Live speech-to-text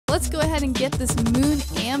let's go ahead and get this moon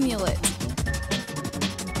amulet.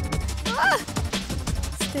 Ah!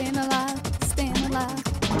 Staying alive, staying alive.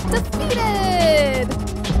 Defeated!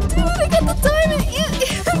 Dude, I got the diamond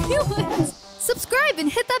amulet! Subscribe and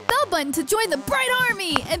hit that bell button to join the Bright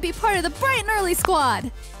Army and be part of the Bright and Early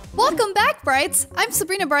Squad. Welcome back, Brights! I'm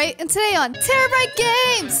Sabrina Bright, and today on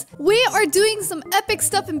terabritegames, we are doing some epic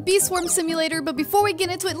stuff in Bee Swarm Simulator, but before we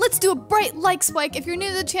get into it, let's do a bright like spike. If you're new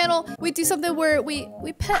to the channel, we do something where we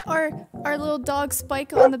pet our little dog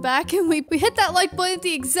Spike on the back, and we hit that like button at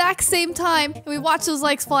the exact same time, and we watch those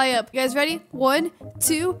likes fly up. You guys ready? 1,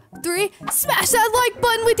 2, 3, smash that like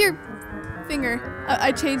button with your finger.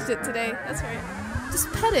 I changed it today, that's right.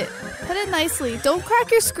 Just pet it. Pet it nicely. Don't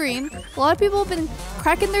crack your screen. A lot of people have been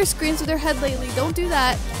cracking their screens with their head lately. Don't do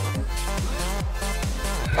that.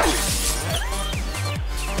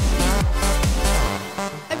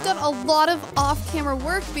 I've done a lot of off-camera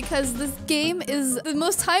work because this game is the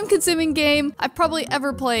most time-consuming game I've probably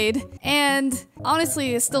ever played. And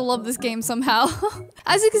honestly, I still love this game somehow.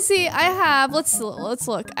 As you can see, I have, let's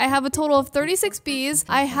look. I have a total of 36 bees.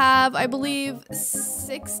 I have, I believe,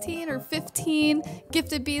 16 or 15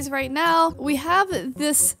 gifted bees right now. We have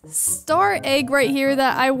this star egg right here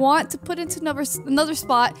that I want to put into another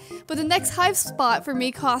spot, but the next hive spot for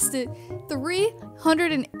me costed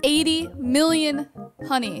 380 million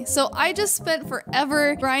honey. So I just spent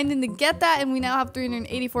forever grinding to get that, and we now have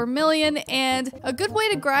 384 million. And a good way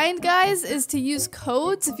to grind, guys, is to use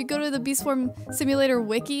codes. If you go to the Bee Swarm Simulator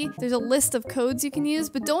wiki, there's a list of codes you can use,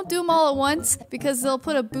 but don't do them all at once because they'll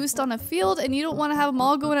put a boost on a field, and you don't want to have them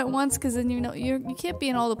all going at once because then you can't be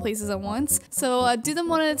in all the places at once. So do them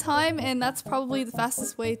one at a time, and that's probably the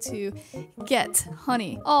fastest way to get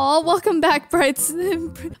honey. Aw, welcome back, Brights.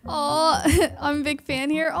 Aw, I'm a big fan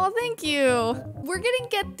here. Aw, thank you. We're gonna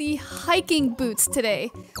get the hiking boots today.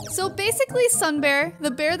 So basically, Sunbear, the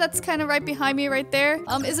bear that's kind of right behind me right there,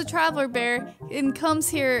 is a traveler bear and comes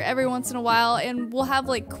here every once in a while, and we'll have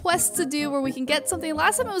like quests to do where we can get something.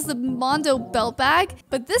 Last time it was the Mondo belt bag,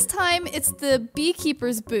 but this time it's the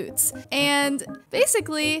beekeeper's boots. And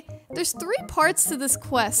basically, there's 3 parts to this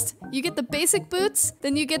quest. You get the basic boots,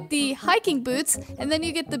 then you get the hiking boots, and then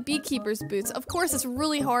you get the beekeeper's boots. Of course, it's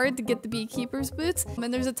really hard to get the beekeeper's boots,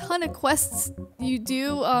 and there's a ton of quests you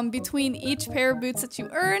do between each pair of boots that you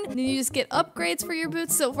earn, and then you just get upgrades for your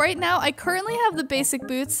boots. So right now, I currently have the basic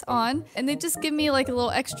boots on, and they just give me like a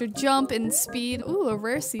little extra jump and speed. Ooh, a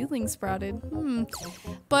rare seedling sprouted.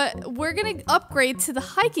 But we're gonna upgrade to the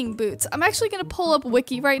hiking boots. I'm actually gonna pull up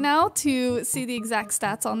wiki right now to see the exact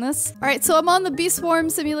stats on this. All right, so I'm on the Bee Swarm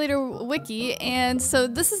Simulator wiki, and so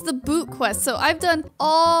this is the boot quest. So I've done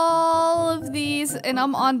all of these, and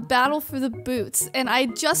I'm on battle for the boots, and I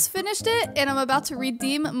just finished it, and I'm about to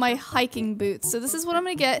redeem my hiking boots. So this is what I'm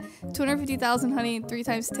gonna get: 250,000 honey, 3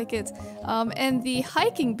 times tickets, and the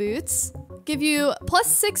hiking boots give you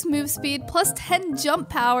 +6 move speed, +10 jump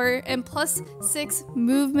power, and +6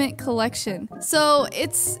 movement collection. So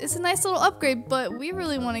it's a nice little upgrade, but we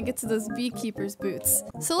really want to get to those beekeeper's boots.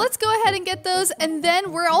 So let's go ahead and get those, and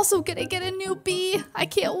then we're also gonna get a new bee. I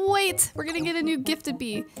can't wait. We're gonna get a new gifted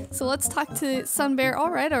bee. So let's talk to Sunbear. All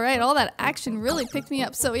right. All that action really picked me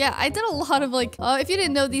up. So yeah, I did a lot of like, if you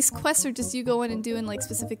didn't know, these quests are just you going and doing like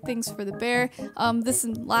specific things for the bear. This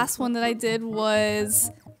last one that I did was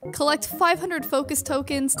collect 500 focus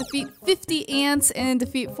tokens, defeat 50 ants, and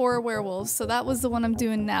defeat 4 werewolves. So that was the one I'm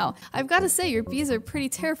doing now. I've got to say, your bees are pretty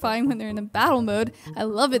terrifying when they're in a battle mode. I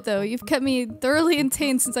love it though. You've kept me thoroughly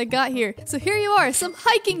entertained since I got here. So here you are, some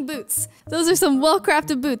hiking boots. Those are some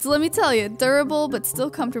well-crafted boots, let me tell you. Durable, but still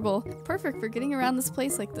comfortable. Perfect for getting around this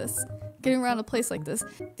place like this.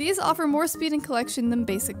 These offer more speed and collection than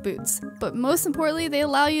basic boots, but most importantly, they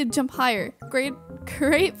allow you to jump higher.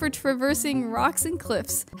 Great for traversing rocks and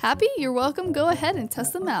cliffs. Happy? You're welcome. Go ahead and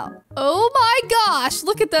test them out. Oh my gosh,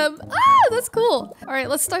 look at them. Ah, that's cool. All right,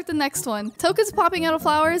 let's start the next one. Tokens popping out of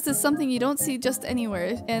flowers is something you don't see just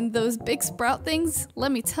anywhere, and those big sprout things,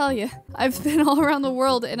 let me tell you, I've been all around the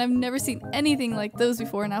world and I've never seen anything like those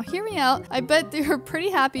before. Now hear me out. I bet you're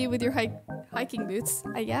pretty happy with your hiking boots.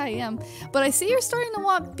 Yeah, I am. But I see you're starting to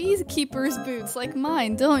want beekeeper's boots like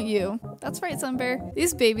mine, don't you? That's right, Sunbear.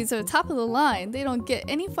 These babies are the top of the line. They don't get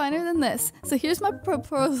any finer than this. So here's my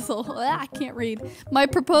proposal. I can't read. My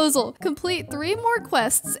proposal. Complete 3 more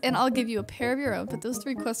quests and I'll give you a pair of your own. But those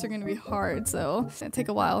 3 quests are going to be hard, so it's going to take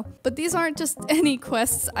a while. But these aren't just any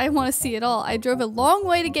quests. I want to see it all. I drove a long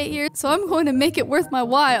way to get here, so I'm going to make it worth my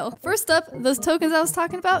while. First up, those tokens I was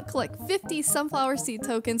talking about. Collect 50 sunflower seed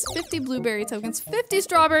tokens, 50 blueberry tokens, 50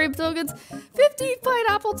 strawberry tokens, 50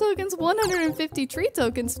 pineapple tokens, 150 tree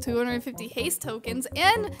tokens, 250 250 haste tokens,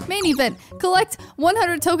 and main event, collect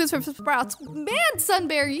 100 tokens from sprouts. Man,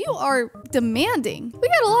 Sunbear, you are demanding. We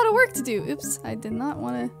got a lot of work to do. Oops, I did not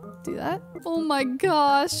want to do that. Oh my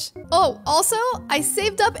gosh. Oh, also, I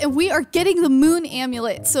saved up and we are getting the moon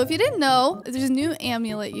amulet. So if you didn't know, there's a new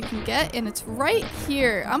amulet you can get and it's right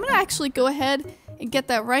here. I'm gonna actually go ahead and get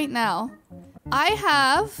that right now. I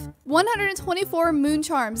have 124 moon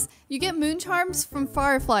charms. You get moon charms from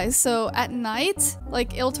fireflies. So at night,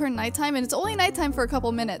 like it'll turn nighttime and it's only nighttime for a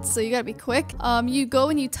couple minutes. So you gotta be quick. You go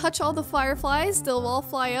and you touch all the fireflies. They'll all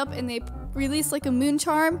fly up and they release like a moon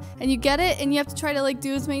charm and you get it and you have to try to like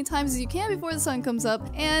do as many times as you can before the sun comes up,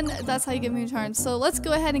 and that's how you get moon charms. So let's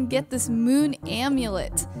go ahead and get this moon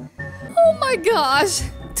amulet. Oh my gosh,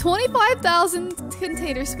 25,000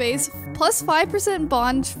 container space, plus 5%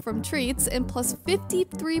 bond from treats, and plus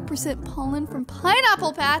 53% pollen from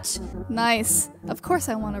pineapple patch. Nice. Of course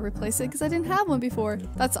I want to replace it because I didn't have one before.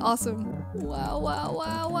 That's awesome. Wow, wow,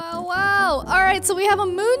 wow, wow, wow. All right, so we have a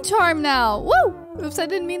moon charm now. Woo! Oops, I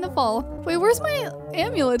didn't mean to fall. Wait, where's my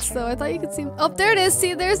amulets though? I thought you could see. Oh, there it is.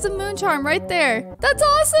 See, there's the moon charm right there. That's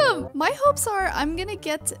awesome. My hopes are I'm gonna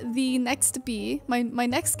get the next bee, my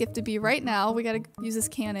next gifted bee right now. We gotta use this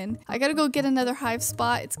cannon. I gotta go get another hive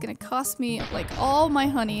spot. It's gonna cost me like all my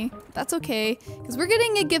honey. That's okay, because we're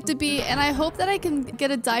getting a gifted bee and I hope that I can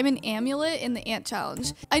get a diamond amulet in the ant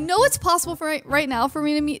challenge. I know it's possible for right now for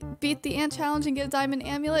me to beat the ant challenge and get a diamond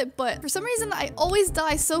amulet, but for some reason I always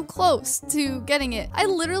die so close to getting it. I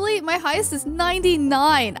literally, my highest is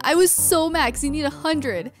 99. I was so mad because you need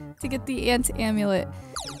 100 to get the ant amulet.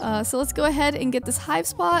 So let's go ahead and get this hive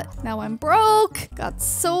spot. Now I'm broke.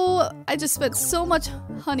 I just spent so much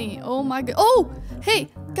honey. Oh my god. Oh, hey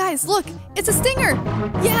guys, look, it's a stinger.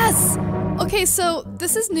 Yes. Okay, so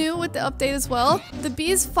this is new with the update as well. The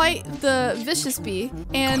bees fight the vicious bee,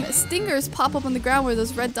 and stingers pop up on the ground where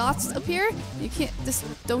those red dots appear. You can't, just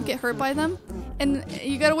don't get hurt by them. And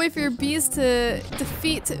you gotta wait for your bees to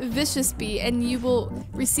defeat vicious bee, and you will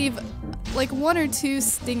receive like 1 or 2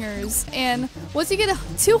 stingers. And once you get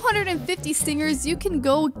 250 stingers, you can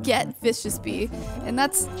go get vicious bee. And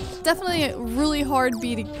that's definitely a really hard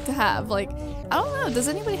bee to have. Like, I don't know, does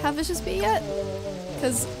anybody have vicious bee yet?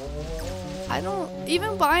 Because I don't,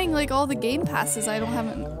 even buying like all the game passes, I don't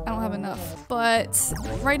have enough. But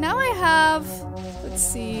right now I have, let's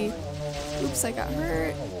see, oops, I got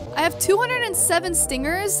hurt. I have 207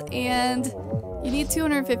 stingers and you need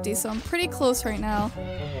 250, so I'm pretty close right now.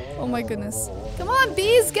 Oh my goodness. Come on,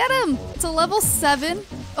 bees, get him! It's a level 7.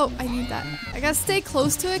 Oh, I need that. I gotta stay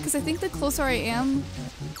close to it because I think the closer I am,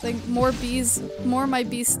 like more of my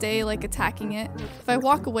bees stay like attacking it. If I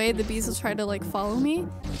walk away, the bees will try to like follow me.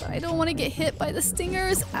 But I don't want to get hit by the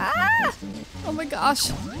stingers. Ah! Oh my gosh.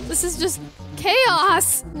 This is just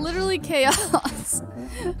chaos. Literally chaos.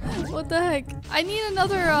 What the heck? I need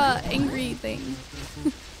another angry thing.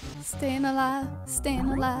 Staying alive, staying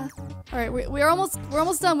alive. All right, we're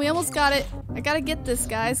almost done. We almost got it. I gotta get this,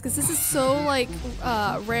 guys, because this is so like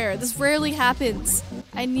rare. This rarely happens.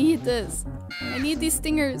 I need this. I need these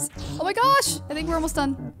stingers. Oh my gosh! I think we're almost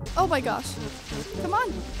done. Oh my gosh! Come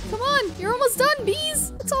on, come on! You're almost done,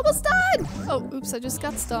 bees. It's almost done. Oh, oops! I just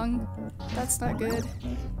got stung. That's not good.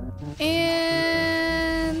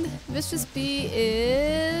 And vicious bee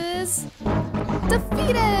is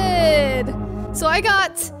defeated. So I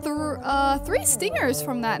got 3 stingers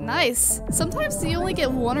from that. Nice. Sometimes you only get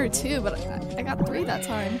 1 or 2, but I got 3 that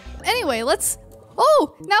time. Anyway, let's...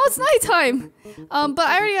 Oh, now it's nighttime. But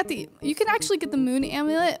I already got you can actually get the moon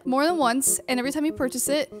amulet more than once, and every time you purchase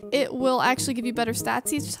it, it will actually give you better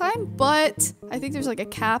stats each time. But I think there's like a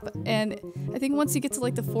cap, and I think once you get to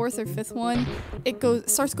like the 4th or 5th one, it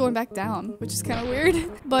starts going back down, which is kind of weird.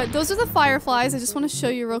 But those are the fireflies. I just want to show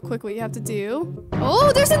you real quick what you have to do.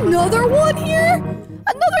 Oh, there's another one here!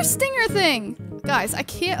 Another stinger thing! Guys, I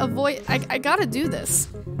can't avoid, I gotta do this.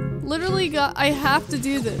 Literally I have to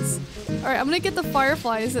do this. Alright, I'm gonna get the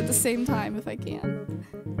fireflies at the same time if I can.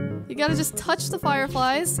 You gotta just touch the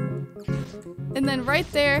fireflies. And then right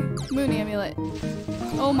there, moon amulet.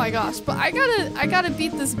 Oh my gosh, but I gotta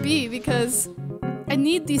beat this bee because I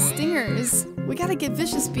need these stingers. We gotta get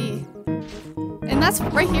vicious bee. And that's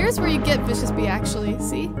right here is where you get vicious bee actually.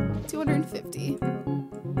 See? 250.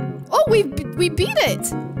 Oh, we beat it!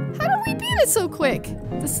 How did we beat it so quick?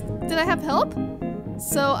 Did I have help?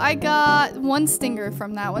 So I got 1 stinger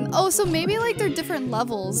from that one. Oh, so maybe like they're different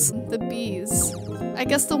levels, the bees. I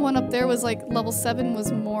guess the one up there was like level 7 was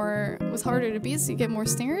harder to beat, so you get more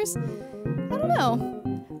stingers. I don't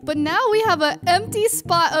know. But now we have an empty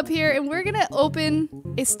spot up here and we're gonna open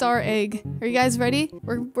a star egg. Are you guys ready?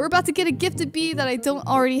 We're about to get a gifted bee that I don't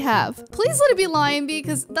already have. Please let it be lion bee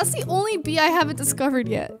because that's the only bee I haven't discovered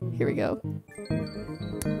yet. Here we go.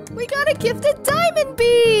 We got a gifted diamond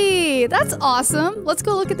bee! That's awesome. Let's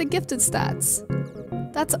go look at the gifted stats.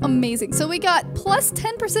 That's amazing. So we got plus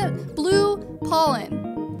 10% blue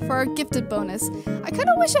pollen for our gifted bonus. I kind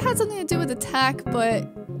of wish it had something to do with attack,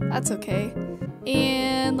 but that's okay.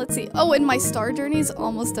 And let's see. Oh, and my star journey is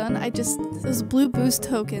almost done. Those blue boost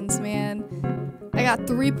tokens, man. I got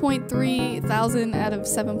 3.3 thousand out of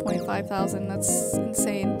 7.5 thousand. That's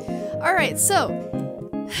insane. All right,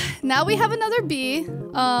 so now we have another bee.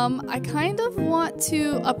 I kind of want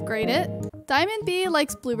to upgrade it. Diamond bee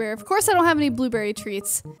likes blueberry. Of course, I don't have any blueberry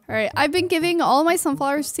treats. All right, I've been giving all my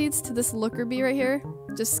sunflower seeds to this looker bee right here,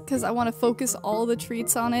 just because I want to focus all the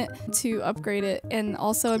treats on it to upgrade it. And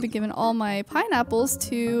also, I've been giving all my pineapples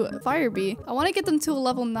to fire bee. I want to get them to a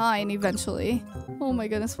level 9 eventually. Oh my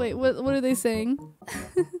goodness, wait, what are they saying?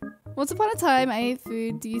 Once upon a time, I ate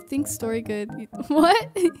food. Do you think story good?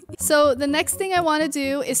 What? So the next thing I want to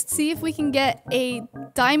do is see if we can get a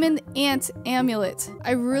diamond ant amulet.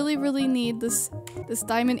 I really, really need this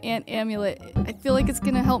diamond ant amulet. I feel like it's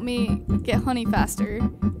gonna help me get honey faster.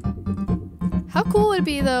 How cool would it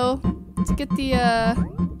be though to get the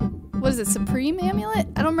what is it, Supreme Amulet?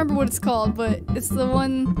 I don't remember what it's called, but it's the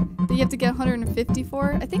one that you have to get 150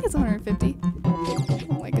 for. I think it's 150.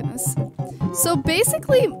 Oh my goodness. So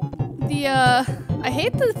basically, I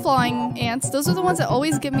hate the flying ants. Those are the ones that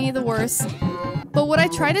always get me the worst. But what I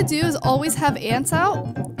try to do is always have ants out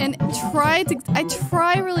and I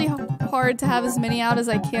try really hard to have as many out as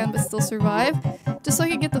I can but still survive. Just so I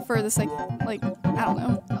can get the furthest, like, I don't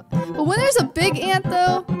know. But when there's a big ant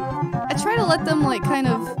though, I try to let them like kind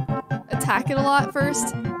of attack it a lot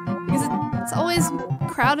first. Because it's always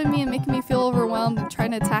crowding me and making me feel overwhelmed and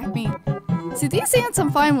trying to attack me. See, these ants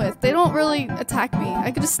I'm fine with. They don't really attack me.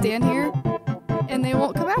 I could just stand here and they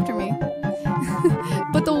won't come after me.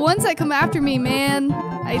 But the ones that come after me, man,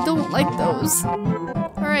 I don't like those.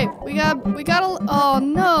 Alright, we got oh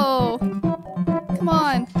no. Come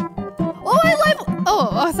on. Oh,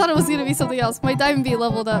 I thought it was gonna be something else. My diamond bee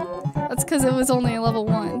leveled up. That's because it was only a level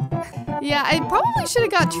 1. Yeah, I probably should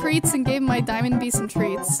have got treats and gave my diamond bee some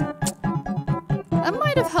treats. That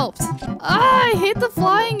might have helped. Ah, I hate the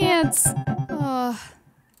flying ants.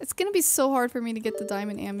 It's gonna be so hard for me to get the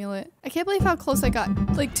diamond amulet. I can't believe how close I got.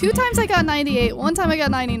 Like 2 times I got 98, 1 time I got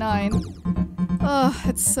 99. Oh,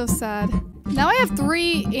 it's so sad. Now I have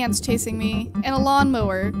 3 ants chasing me and a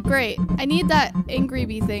lawnmower. Great. I need that angry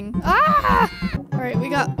bee thing. Ah! Alright, we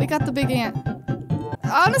got the big ant.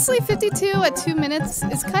 Honestly, 52 at 2 minutes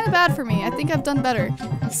is kind of bad for me. I think I've done better.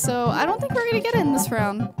 So I don't think we're gonna get it in this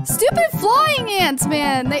round. Stupid flying ants,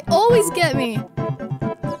 man! They always get me.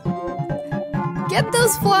 Get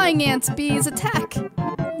those flying ants, bees. Attack!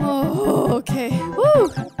 Oh, okay. Woo!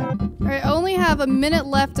 Alright, I only have a minute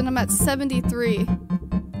left and I'm at 73.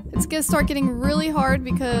 It's gonna start getting really hard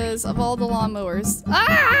because of all the lawnmowers.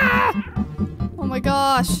 Ah! Oh my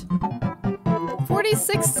gosh.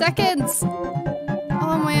 46 seconds!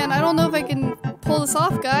 Oh man, I don't know if I can pull this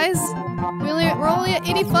off, guys. We're only at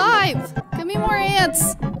 85! Give me more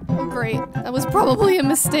ants! Oh great, that was probably a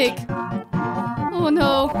mistake. Oh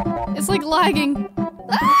no, it's like lagging.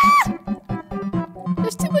 Ah!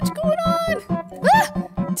 There's too much going on! Ah!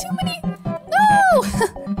 Too many! No!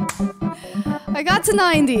 I got to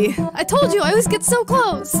 90. I told you, I always get so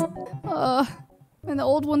close. And the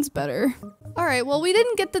old one's better. Alright, well we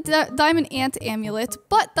didn't get the diamond ant amulet,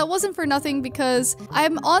 but that wasn't for nothing because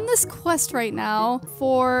I'm on this quest right now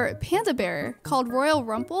for Panda Bear called Royal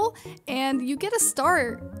Rumple, and you get a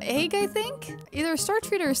star egg, I think? Either a star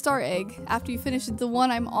treat or a star egg after you finish the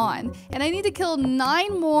one I'm on. And I need to kill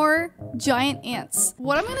 9 more giant ants.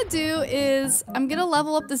 What I'm gonna do is I'm gonna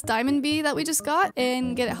level up this diamond bee that we just got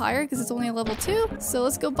and get it higher because it's only a level 2. So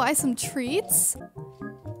let's go buy some treats.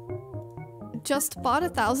 Just bought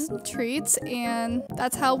 1,000 treats and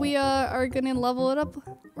that's how we are gonna level it up.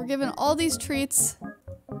 We're giving all these treats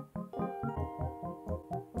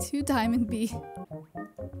to Diamond Bee.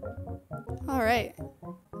 Alright,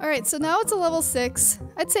 so now it's a level 6.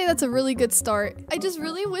 I'd say that's a really good start. I just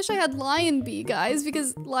really wish I had Lion Bee, guys,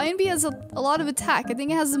 because Lion Bee has a lot of attack. I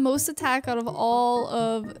think it has the most attack out of all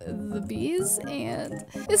of the bees, and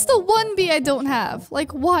it's the one bee I don't have.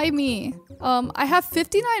 Like, why me? I have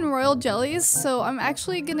 59 royal jellies, so I'm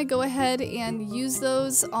actually gonna go ahead and use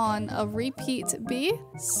those on a repeat bee.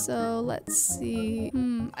 So let's see.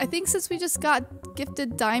 I think since we just got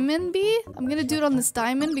gifted diamond bee, I'm gonna do it on this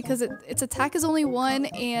diamond because its attack is only 1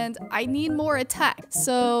 and I need more attack.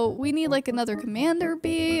 So we need like another commander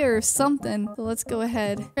bee or something. So let's go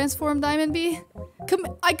ahead. Transform diamond bee.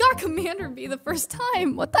 I got commander bee the first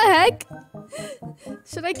time. What the heck?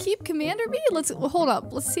 Should I keep commander bee? Hold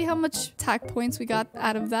up. Let's see how much attack points we got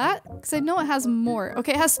out of that. Because I know it has more.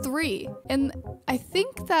 Okay, it has 3. And I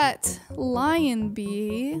think that lion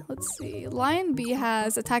bee, let's see. Lion bee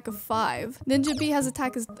has attack of 5. Ninja bee has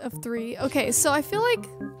attack of 3. Okay, so I feel like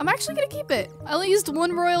I'm actually gonna keep it. I only used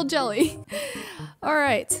 1 royal jelly. All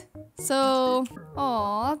right. So,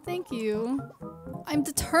 aw, thank you. I'm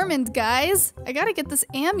determined, guys. I gotta get this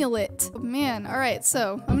amulet. Oh, man, all right,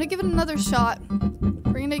 so I'm gonna give it another shot.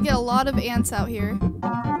 We're gonna get a lot of ants out here.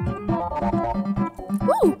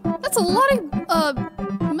 Woo! That's a lot of,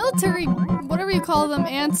 military, whatever you call them,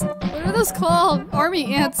 ants. What are those called?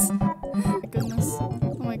 Army ants. Oh my goodness.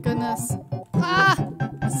 Oh my goodness. Ah!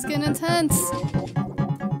 This is getting intense.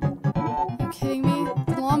 Are you kidding me?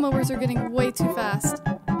 The lawnmowers are getting way too fast.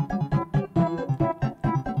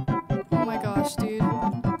 Oh my gosh, dude.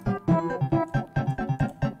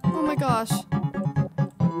 Oh my gosh.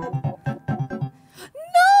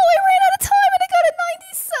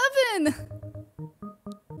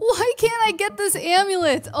 Why can't I get this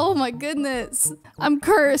amulet? Oh my goodness. I'm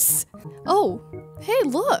cursed. Oh, hey,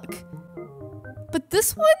 look. But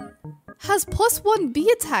this one has +1 bee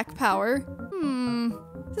attack power.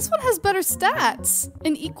 This one has better stats.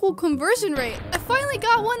 An equal conversion rate. I finally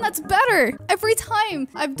got one that's better. Every time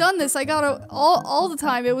I've done this, I got all the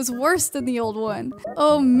time. It was worse than the old one.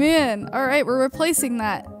 Oh man. All right, we're replacing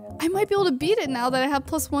that. I might be able to beat it now that I have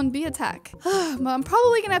 +1 bee attack. But I'm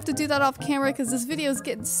probably gonna have to do that off camera because this video is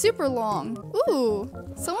getting super long. Ooh,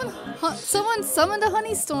 someone summoned a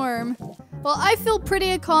honey storm. Well, I feel pretty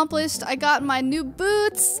accomplished. I got my new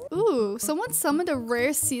boots. Ooh, someone summoned a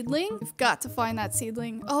rare seedling. We've got to find that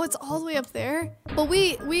seedling. Oh, it's all the way up there. But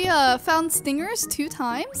we found stingers 2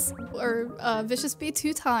 times, or vicious bee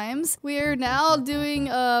 2 times. We are now doing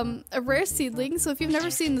a rare seedling. So if you've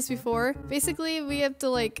never seen this before, basically we have to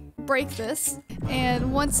like break this,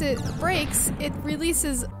 and once it breaks, it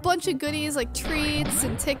releases a bunch of goodies like treats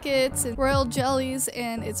and tickets and royal jellies,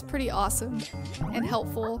 and it's pretty awesome and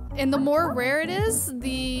helpful. And the more rare it is,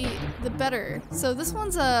 the better. So this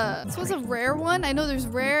one's a rare one. I know there's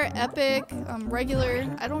rare, epic, regular.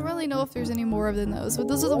 I don't really know if there's any more of than those, but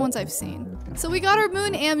those are the ones I've seen. So we got our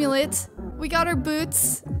moon amulet, we got our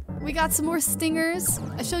boots, we got some more stingers.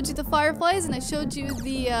 I showed you the fireflies, and I showed you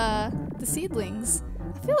the seedlings.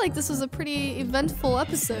 I feel like this was a pretty eventful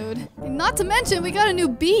episode. And not to mention, we got a new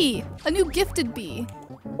bee! A new gifted bee.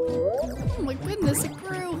 Oh my goodness, it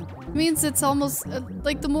grew. It means it's almost,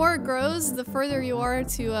 like the more it grows, the further you are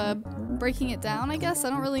to breaking it down, I guess.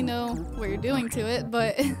 I don't really know what you're doing to it,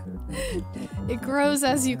 but it grows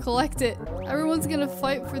as you collect it. Everyone's gonna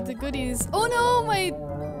fight for the goodies. Oh no, my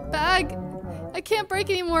bag! I can't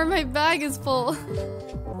break anymore, my bag is full.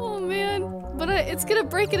 Oh man. But it's gonna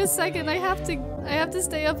break in a second. I have to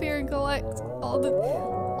stay up here and collect all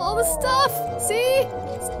the stuff. See?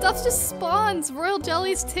 Stuff just spawns. Royal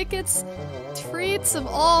jellies, tickets, treats of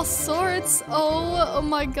all sorts. Oh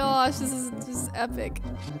my gosh, this is just epic.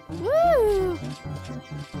 Woo!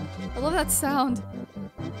 I love that sound.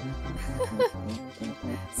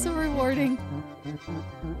 So rewarding.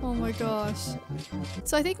 Oh my gosh.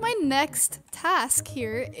 So I think my next task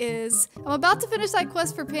here is, I'm about to finish that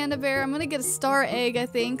quest for Panda Bear. I'm gonna get a star egg, I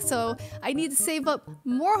think. So I need to save up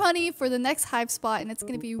more honey for the next hive spot, and it's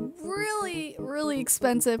gonna be really, really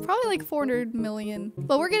expensive. Probably like 400 million.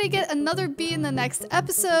 But we're gonna get another bee in the next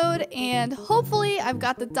episode, and hopefully I've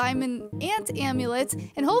got the diamond ant amulet,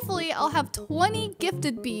 and hopefully I'll have 20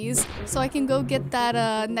 gifted bees so I can go get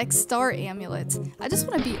that next star amulet. I just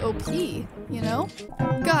want to be OP, you know?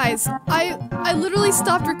 Guys, I literally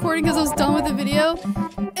stopped recording because I was done with the video,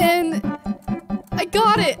 and I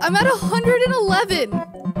got it! I'm at 111!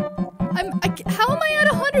 How am I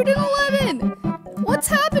at 111? What's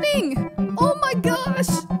happening? Oh my gosh!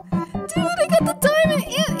 Dude, I got the diamond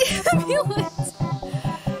ant amulet!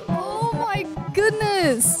 Oh my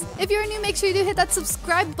goodness! If you're new, make sure you do hit that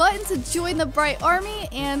subscribe button to join the Bright Army,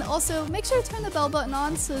 and also make sure to turn the bell button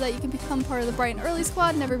on so that you can become part of the Bright and Early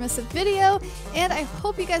Squad, never miss a video, and I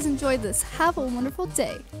hope you guys enjoyed this. Have a wonderful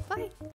day. Bye!